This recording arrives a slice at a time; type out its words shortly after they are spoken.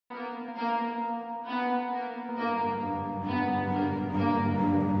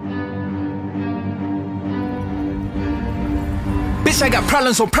Bitch, I got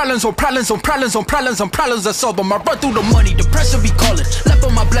problems on problems on problems on problems on problems on problems. I solve them. I run through the money, the pressure be calling. Left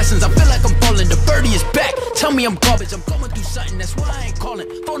on my blessings, I feel like I'm falling. The birdie is back, tell me I'm garbage. I'm going through something, that's why I ain't calling.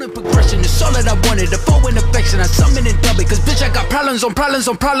 Phone and progression, it's all that I wanted. The phone in affection, I summon and dub it. Cause bitch, I got problems on problems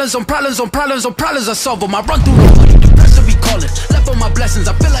on problems on problems on problems on problems. I solve them. I run through the money, the pressure be calling. Left on my blessings,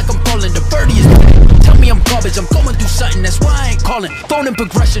 I feel like I'm falling. The birdie is back, tell me I'm garbage. I'm going through something, that's why I ain't calling. Phone and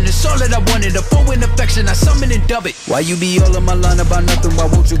progression, it's all that I wanted. The phone in affection, I summon and dub it. Why you be all on my line about nothing? Why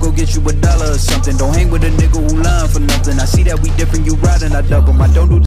won't you go get you $1 or something? Don't hang with a nigga who lying for nothing. I see that we different, you riding, I dub him. I don't do